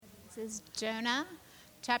is Jonah,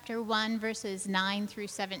 chapter 1, verses 9 through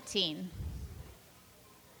 17.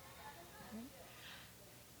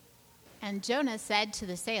 And Jonah said to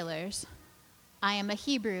the sailors, I am a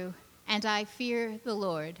Hebrew, and I fear the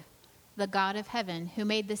Lord, the God of heaven, who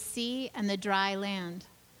made the sea and the dry land.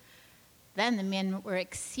 Then the men were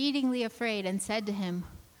exceedingly afraid and said to him,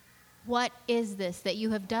 What is this that you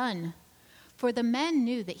have done? For the men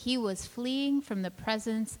knew that he was fleeing from the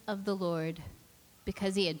presence of the Lord,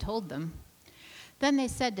 because he had told them. Then they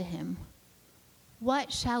said to him,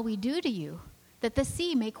 What shall we do to you, that the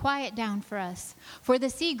sea may quiet down for us? For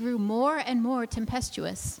the sea grew more and more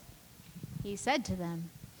tempestuous. He said to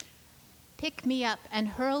them, Pick me up and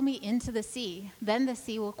hurl me into the sea, then the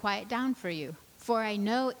sea will quiet down for you. For I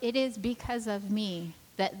know it is because of me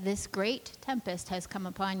that this great tempest has come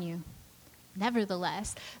upon you.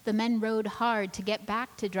 Nevertheless, the men rowed hard to get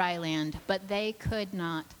back to dry land, but they could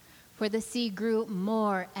not, for the sea grew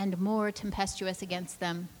more and more tempestuous against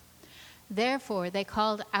them. Therefore they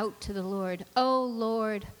called out to the Lord, O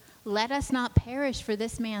Lord, let us not perish for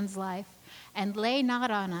this man's life, and lay not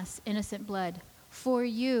on us innocent blood. For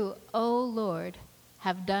you, O Lord,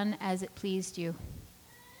 have done as it pleased you.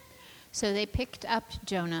 So they picked up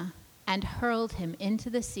Jonah and hurled him into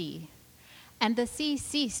the sea, and the sea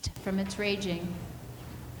ceased from its raging.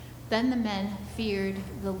 Then the men feared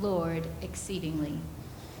the Lord exceedingly,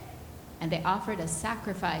 and they offered a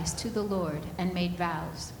sacrifice to the Lord and made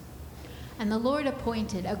vows. And the Lord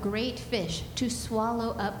appointed a great fish to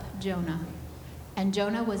swallow up Jonah. And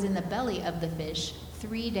Jonah was in the belly of the fish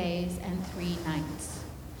 3 days and 3 nights.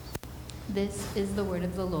 This is the word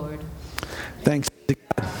of the Lord. Thanks.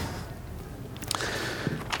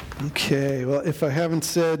 Okay, well, if I haven't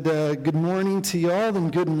said good morning to y'all,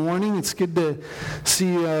 then good morning. It's good to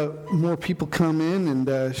see more people come in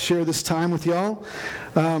and share this time with y'all.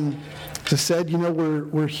 As I said,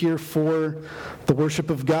 we're here for the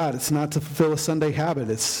worship of God. It's not to fulfill a Sunday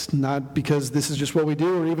habit. It's not because this is just what we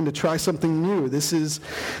do or even to try something new. This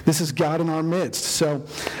is God in our midst. So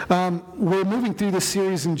we're moving through this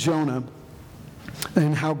series in Jonah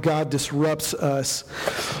and how God disrupts us.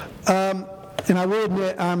 And I will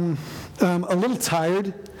admit, I'm a little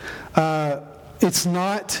tired. It's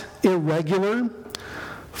not irregular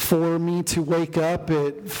for me to wake up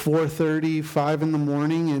at 4:30, 5 in the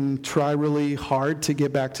morning and try really hard to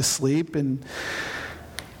get back to sleep and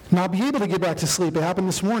not be able to get back to sleep. It happened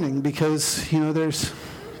this morning because, there's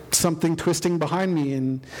something twisting behind me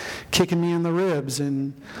and kicking me in the ribs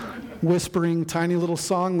and whispering tiny little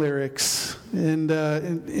song lyrics and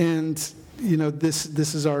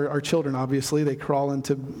this is our children, obviously. They crawl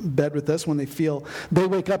into bed with us when they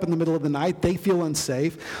wake up in the middle of the night. They feel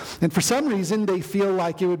unsafe. And for some reason, they feel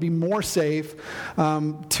like it would be more safe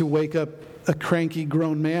to wake up a cranky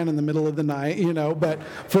grown man in the middle of the night, But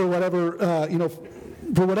for whatever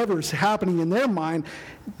is happening in their mind,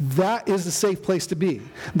 that is a safe place to be.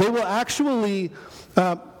 They will actually,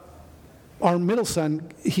 our middle son,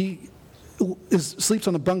 he sleeps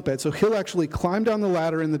on the bunk bed, so he'll actually climb down the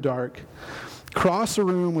ladder in the dark, cross a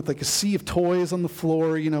room with like a sea of toys on the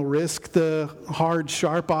floor, risk the hard,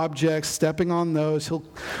 sharp objects, stepping on those. He'll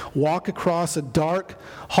walk across a dark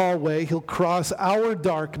hallway. He'll cross our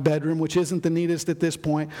dark bedroom, which isn't the neatest at this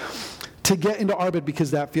point, to get into our bed because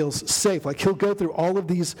that feels safe. Like he'll go through all of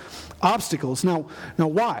these obstacles. Now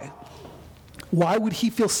why? Why would he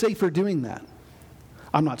feel safer doing that?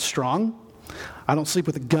 I'm not strong. I don't sleep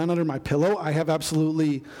with a gun under my pillow. I have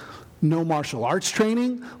absolutely no martial arts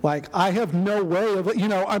training. Like, I have no way of,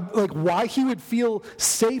 why he would feel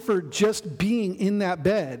safer just being in that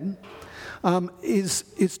bed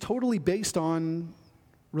is totally based on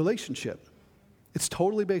relationship. It's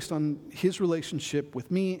totally based on his relationship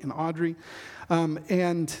with me and Audrey.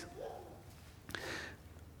 And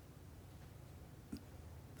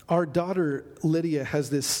our daughter, Lydia, has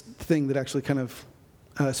this thing that actually kind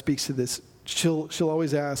of speaks to this. She'll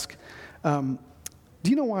always ask, do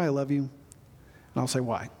you know why I love you? And I'll say,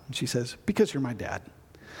 why? And she says, because you're my dad.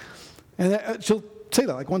 And she'll say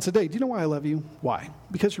that like once a day. Do you know why I love you? Why?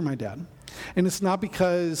 Because you're my dad. And it's not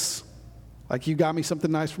because like you got me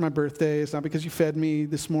something nice for my birthday. It's not because you fed me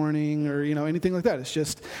this morning or, anything like that. It's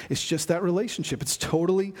just that relationship. It's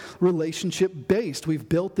totally relationship based. We've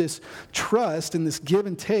built this trust and this give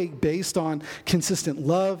and take based on consistent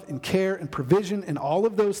love and care and provision and all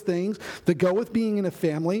of those things that go with being in a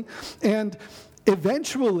family. And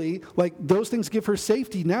eventually, like those things give her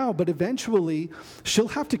safety now, but eventually she'll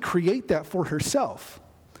have to create that for herself.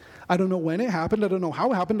 I don't know when it happened. I don't know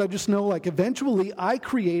how it happened. I just know like eventually I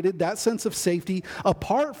created that sense of safety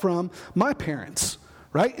apart from my parents,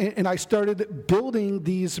 right? And I started building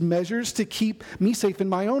these measures to keep me safe in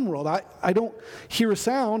my own world. I don't hear a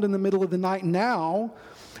sound in the middle of the night now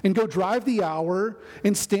and go drive the hour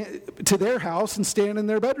and stand to their house and stand in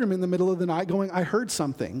their bedroom in the middle of the night going, I heard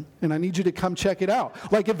something and I need you to come check it out.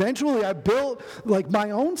 Like eventually I built like my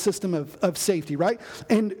own system of safety, right?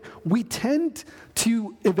 And we tend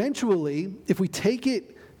to eventually, if we take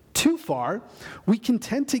it too far, we can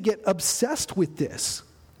tend to get obsessed with this.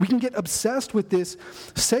 We can get obsessed with this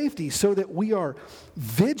safety so that we are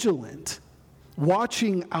vigilant,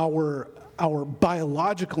 watching our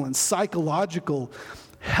biological and psychological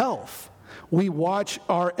health. We watch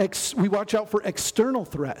out for external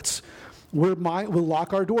threats. We'll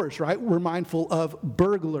lock our doors, right? We're mindful of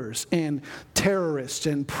burglars and terrorists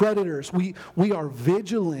and predators. We are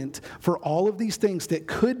vigilant for all of these things that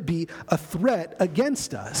could be a threat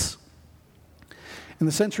against us. In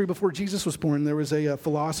the century before Jesus was born, there was a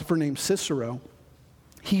philosopher named Cicero.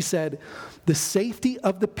 He said, "The safety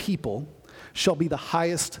of the people shall be the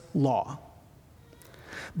highest law."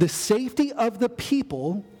 The safety of the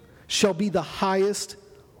people shall be the highest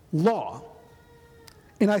law.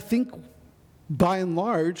 And I think, by and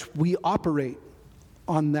large, we operate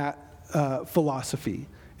on that philosophy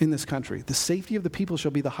in this country. The safety of the people shall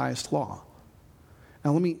be the highest law.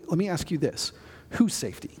 Now, let me ask you this. Whose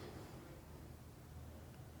safety?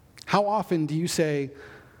 How often do you say,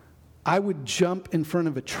 I would jump in front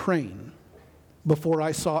of a train before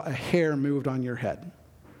I saw a hair moved on your head?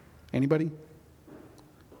 Anybody?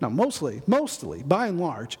 No, mostly, by and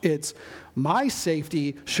large, it's my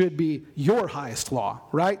safety should be your highest law,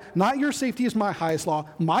 right? Not your safety is my highest law.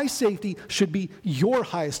 My safety should be your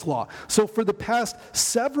highest law. So for the past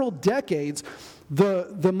several decades,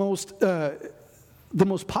 the most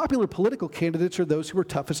popular political candidates are those who are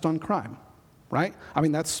toughest on crime, right? I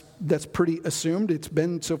mean, that's pretty assumed. It's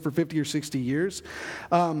been so for 50 or 60 years.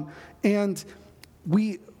 And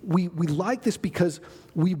we like this because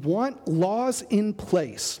we want laws in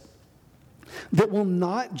place that will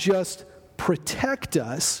not just protect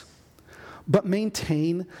us, but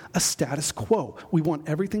maintain a status quo. We want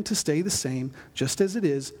everything to stay the same, just as it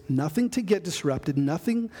is, nothing to get disrupted,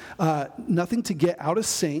 nothing to get out of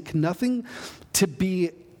sync, nothing to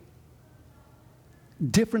be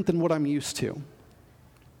different than what I'm used to.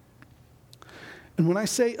 And when I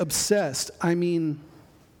say obsessed, when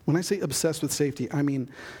I say obsessed with safety, I mean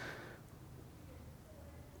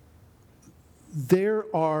there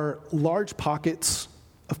are large pockets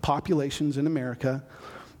of populations in America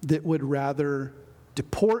that would rather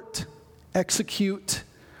deport, execute,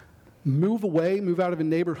 move away, move out of a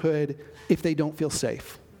neighborhood if they don't feel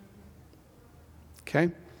safe. Okay?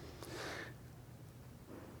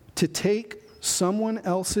 To take someone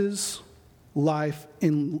else's life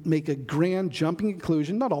and make a grand jumping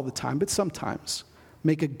conclusion, not all the time, but sometimes,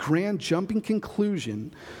 make a grand jumping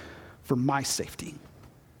conclusion for my safety.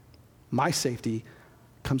 My safety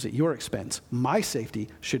comes at your expense. My safety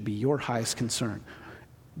should be your highest concern.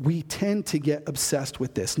 We tend to get obsessed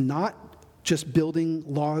with this, not just building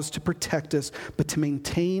laws to protect us, but to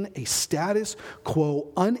maintain a status quo,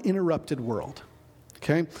 uninterrupted world.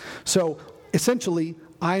 Okay? So essentially,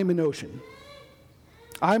 I am an ocean.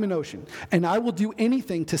 I'm an ocean, and I will do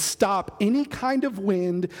anything to stop any kind of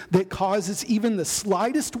wind that causes even the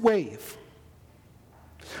slightest wave.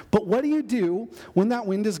 But what do you do when that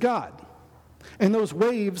wind is God? And those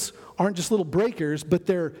waves aren't just little breakers, but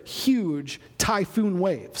they're huge typhoon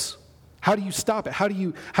waves. How do you stop it? How do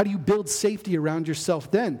you build safety around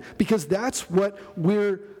yourself then? Because that's what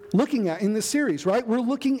we're looking at in this series, right? We're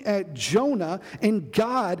looking at Jonah and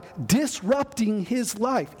God disrupting his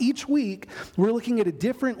life. Each week, we're looking at a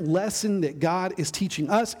different lesson that God is teaching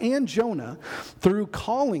us and Jonah through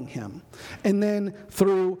calling him, and then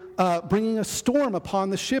through bringing a storm upon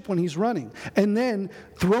the ship when he's running, and then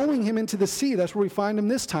throwing him into the sea. That's where we find him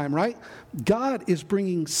this time, right? God is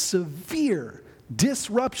bringing severe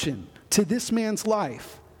disruption to this man's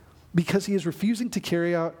life because he is refusing to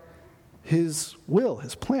carry out his will,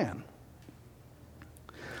 his plan.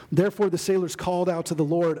 Therefore the sailors called out to the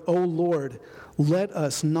Lord, "O Lord, let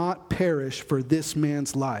us not perish for this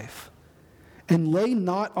man's life. And lay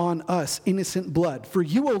not on us innocent blood. For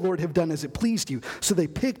you, O Lord, have done as it pleased you." So they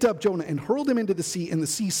picked up Jonah and hurled him into the sea, and the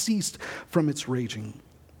sea ceased from its raging.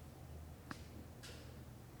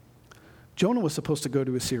 Jonah was supposed to go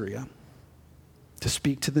to Assyria to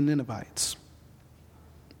speak to the Ninevites,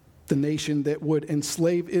 the nation that would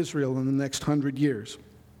enslave Israel in the next 100 years.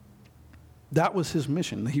 That was his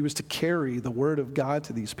mission. He was to carry the word of God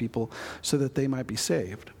to these people so that they might be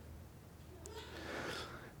saved.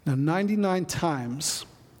 Now, 99 times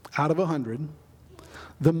out of 100,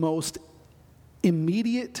 the most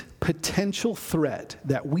immediate potential threat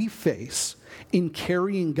that we face in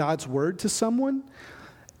carrying God's word to someone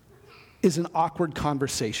is an awkward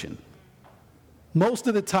conversation. Most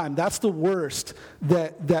of the time, that's the worst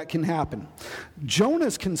that can happen.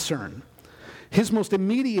 Jonah's concern, his most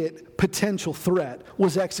immediate potential threat,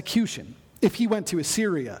 was execution. If he went to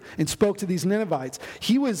Assyria and spoke to these Ninevites,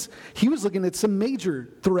 he was looking at some major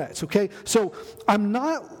threats, okay? So I'm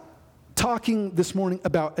not talking this morning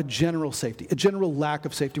about a general safety, a general lack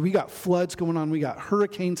of safety. We got floods going on. We got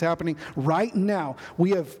hurricanes happening. Right now,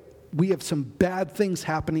 we have some bad things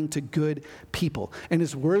happening to good people. And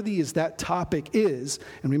as worthy as that topic is,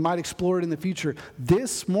 and we might explore it in the future,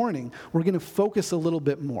 this morning we're going to focus a little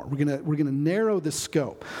bit more. We're going to narrow the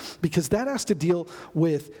scope, because that has to deal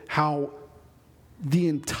with how the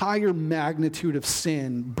entire magnitude of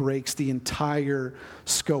sin breaks the entire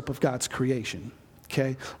scope of God's creation.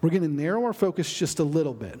 Okay? We're going to narrow our focus just a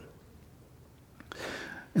little bit.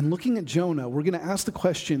 And looking at Jonah, we're going to ask the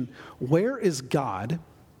question, where is God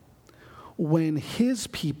when his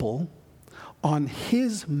people on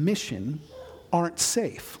his mission aren't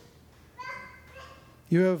safe?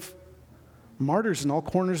 You have martyrs in all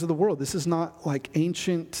corners of the world. This is not an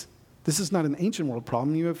ancient world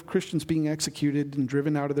problem. You have Christians being executed and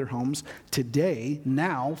driven out of their homes today,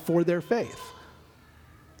 now, for their faith.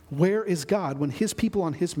 Where is God when his people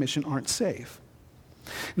on his mission aren't safe?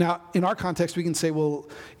 Now, in our context, we can say, well,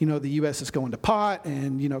 the U.S. is going to pot,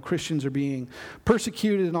 and, Christians are being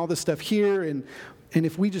persecuted and all this stuff here, and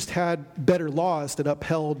if we just had better laws that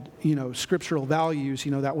upheld, scriptural values,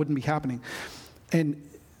 that wouldn't be happening. And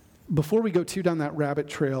before we go too far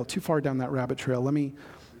down that rabbit trail, let me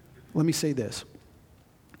say this.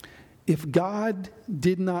 If God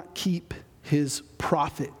did not keep his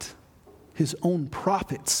own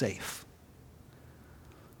prophet safe,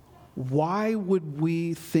 why would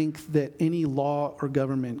we think that any law or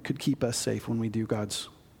government could keep us safe when we do God's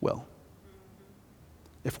will?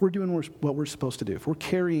 If we're doing what we're supposed to do, if we're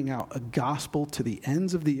carrying out a gospel to the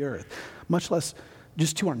ends of the earth, much less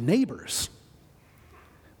just to our neighbors,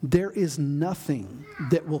 there is nothing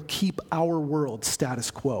that will keep our world status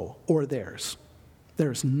quo or theirs.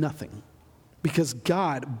 There's nothing. Because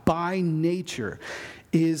God, by nature,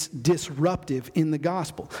 is disruptive in the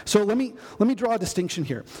gospel. So let me draw a distinction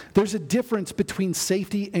here. There's a difference between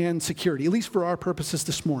safety and security, at least for our purposes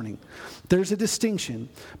this morning. There's a distinction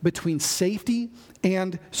between safety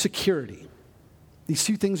and security. These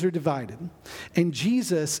two things are divided. And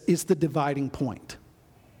Jesus is the dividing point.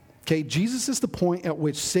 Okay, Jesus is the point at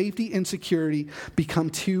which safety and security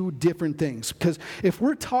become two different things. Because if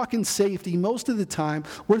we're talking safety, most of the time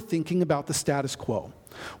we're thinking about the status quo.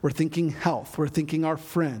 We're thinking health. We're thinking our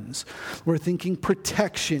friends. We're thinking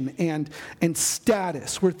protection and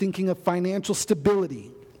status. We're thinking of financial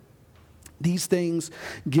stability. These things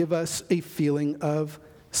give us a feeling of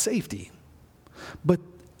safety. But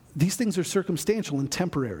these things are circumstantial and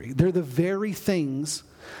temporary. They're the very things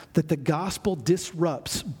that the gospel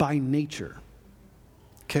disrupts by nature.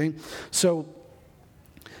 Okay? So,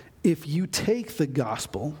 if you take the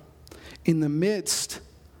gospel in the midst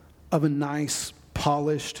of a nice,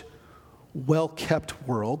 polished, well-kept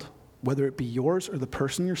world, whether it be yours or the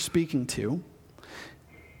person you're speaking to,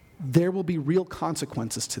 there will be real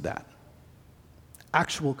consequences to that.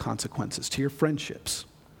 Actual consequences to your friendships,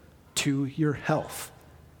 to your health.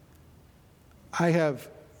 I have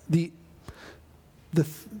the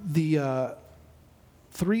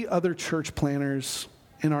three other church planners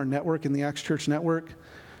in our network, in the Acts Church network,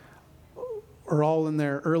 are all in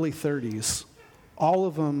their early 30s. All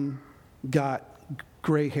of them got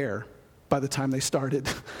gray hair by the time they started,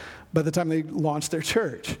 by the time they launched their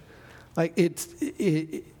church. Like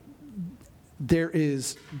there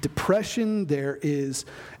is depression, there is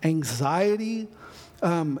anxiety.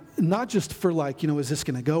 Not just for is this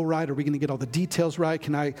going to go right? Are we going to get all the details right?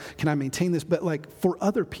 Can I maintain this? But for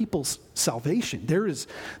other people's salvation, there's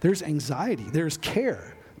anxiety, there's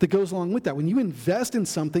care that goes along with that. When you invest in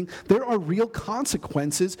something, there are real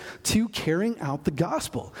consequences to carrying out the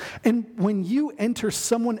gospel. And when you enter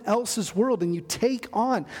someone else's world and you take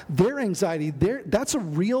on their anxiety, that's a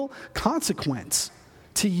real consequence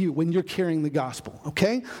to you when you're carrying the gospel.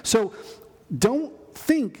 Okay? So don't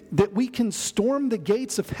think that we can storm the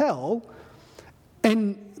gates of hell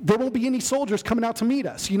and there won't be any soldiers coming out to meet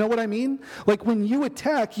us. You know what I mean? When you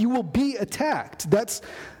attack, you will be attacked. That's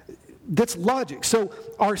logic. So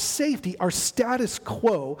our safety, our status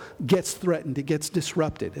quo gets threatened. It gets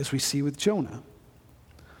disrupted, as we see with Jonah.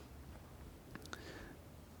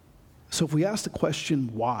 So if we ask the question,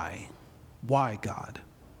 why? Why, God?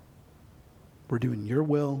 We're doing your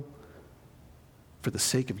will for the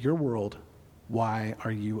sake of your world. why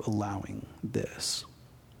are you allowing this?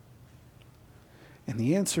 And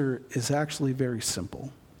the answer is actually very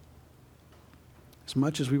simple. As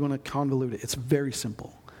much as we want to convolute it, it's very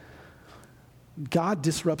simple. God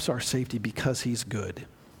disrupts our safety because he's good.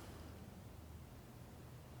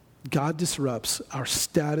 God disrupts our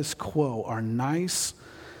status quo, our nice,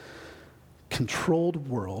 controlled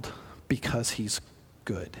world, because he's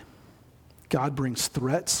good. God brings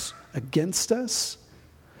threats against us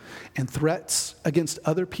and threats against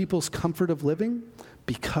other people's comfort of living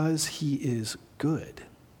because he is good.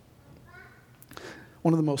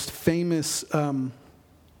 One of the most famous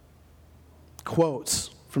quotes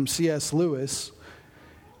from C.S. Lewis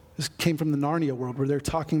came from the Narnia world, where they're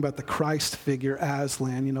talking about the Christ figure,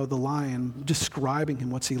 Aslan, the lion, describing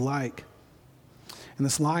him, what's he like. And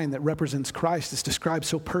this lion that represents Christ is described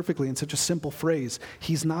so perfectly in such a simple phrase: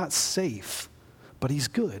 he's not safe, but he's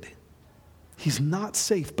good. He's not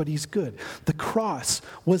safe, but he's good. The cross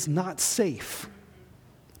was not safe,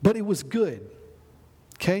 but it was good.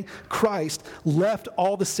 Okay? Christ left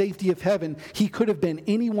all the safety of heaven. He could have been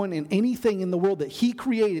anyone and anything in the world that he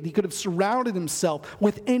created. He could have surrounded himself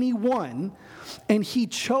with anyone, and he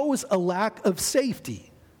chose a lack of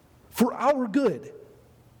safety for our good.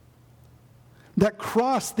 That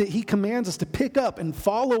cross that he commands us to pick up and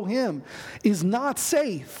follow him is not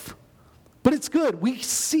safe, but it's good. We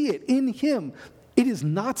see it in him. It is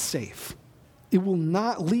not safe. It will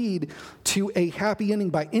not lead to a happy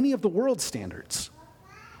ending by any of the world's standards.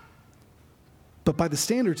 But by the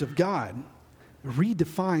standards of God,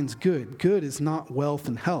 redefines good. Good is not wealth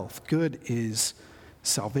and health. Good is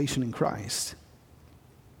salvation in Christ.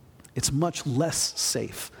 It's much less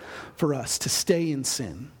safe for us to stay in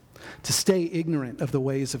sin, to stay ignorant of the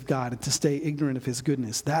ways of God, and to stay ignorant of his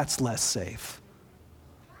goodness. That's less safe.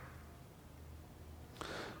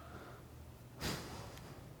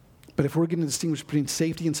 But if we're going to distinguish between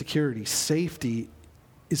safety and security, safety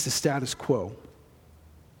is the status quo.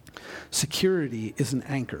 Security is an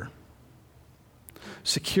anchor.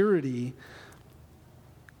 Security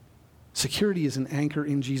is an anchor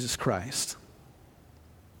in Jesus Christ.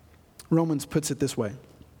 Romans puts it this way: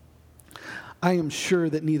 I am sure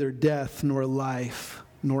that neither death nor life,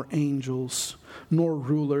 nor angels, nor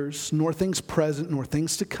rulers, nor things present, nor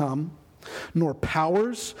things to come, nor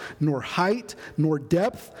powers, nor height, nor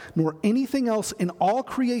depth, nor anything else in all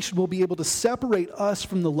creation will be able to separate us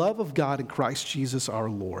from the love of God in Christ Jesus our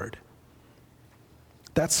Lord.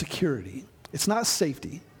 That's security. It's not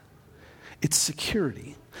safety. It's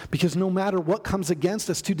security. Because no matter what comes against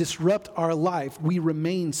us to disrupt our life, we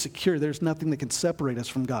remain secure. There's nothing that can separate us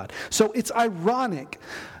from God. So it's ironic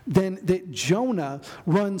then that Jonah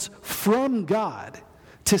runs from God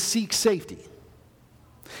to seek safety.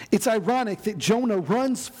 It's ironic that Jonah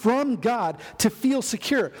runs from God to feel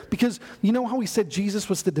secure, because you know how we said Jesus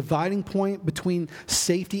was the dividing point between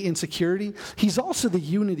safety and security? He's also the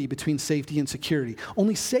unity between safety and security.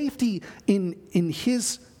 Only safety in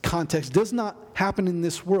his context does not happen in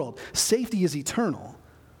this world. Safety is eternal.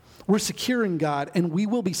 We're secure in God, and we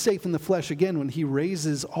will be safe in the flesh again when he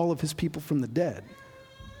raises all of his people from the dead.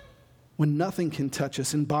 When nothing can touch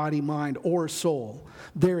us in body, mind, or soul,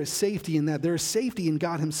 there is safety in that. There is safety in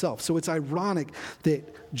God himself. So it's ironic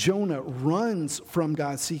that Jonah runs from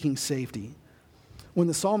God seeking safety. When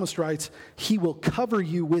the psalmist writes, he will cover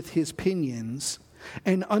you with his pinions,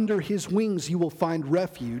 and under his wings you will find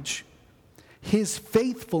refuge. His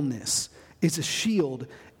faithfulness is a shield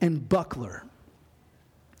and buckler.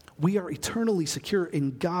 We are eternally secure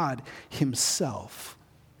in God himself.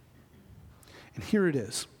 And here it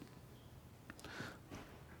is.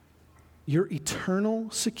 Your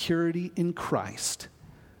eternal security in Christ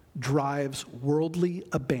drives worldly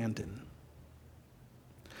abandon.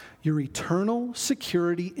 Your eternal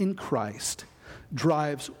security in Christ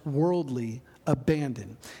drives worldly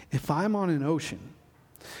abandon. If I'm on an ocean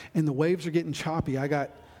and the waves are getting choppy, I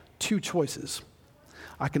got two choices.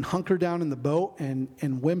 I can hunker down in the boat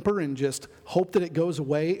and whimper and just hope that it goes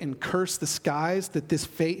away and curse the skies that this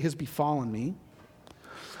fate has befallen me.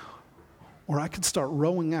 Or I could start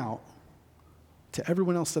rowing out to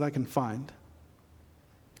everyone else that I can find.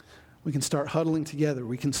 We can start huddling together.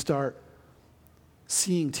 We can start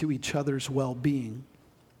seeing to each other's well-being,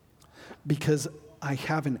 because I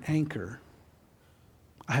have an anchor.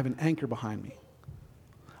 I have an anchor behind me.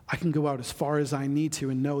 I can go out as far as I need to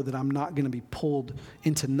and know that I'm not going to be pulled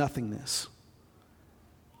into nothingness.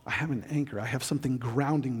 I have an anchor. I have something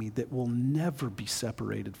grounding me that will never be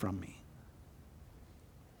separated from me.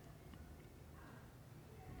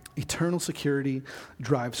 Eternal security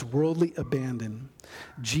drives worldly abandon.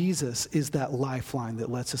 Jesus is that lifeline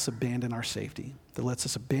that lets us abandon our safety, that lets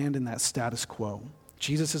us abandon that status quo.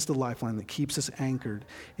 Jesus is the lifeline that keeps us anchored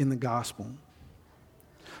in the gospel.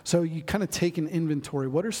 So you kind of take an inventory.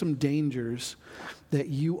 What are some dangers that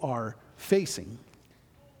you are facing,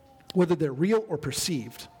 whether they're real or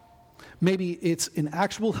perceived? Maybe it's an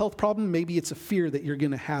actual health problem. Maybe it's a fear that you're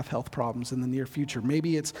going to have health problems in the near future.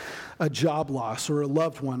 Maybe it's a job loss or a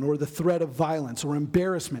loved one or the threat of violence or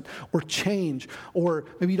embarrassment or change, or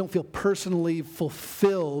maybe you don't feel personally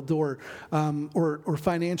fulfilled or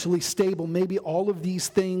financially stable. Maybe all of these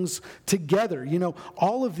things together,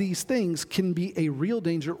 all of these things can be a real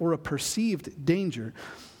danger or a perceived danger.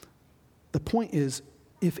 The point is,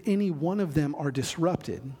 if any one of them are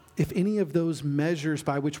disrupted, if any of those measures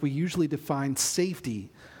by which we usually define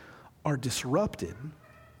safety are disrupted,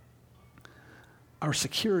 our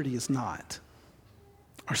security is not.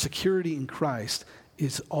 Our security in Christ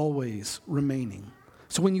is always remaining.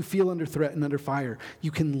 So when you feel under threat and under fire,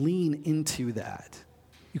 you can lean into that.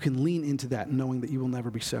 You can lean into that knowing that you will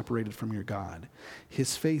never be separated from your God.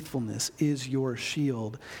 His faithfulness is your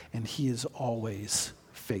shield, and he is always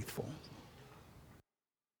faithful.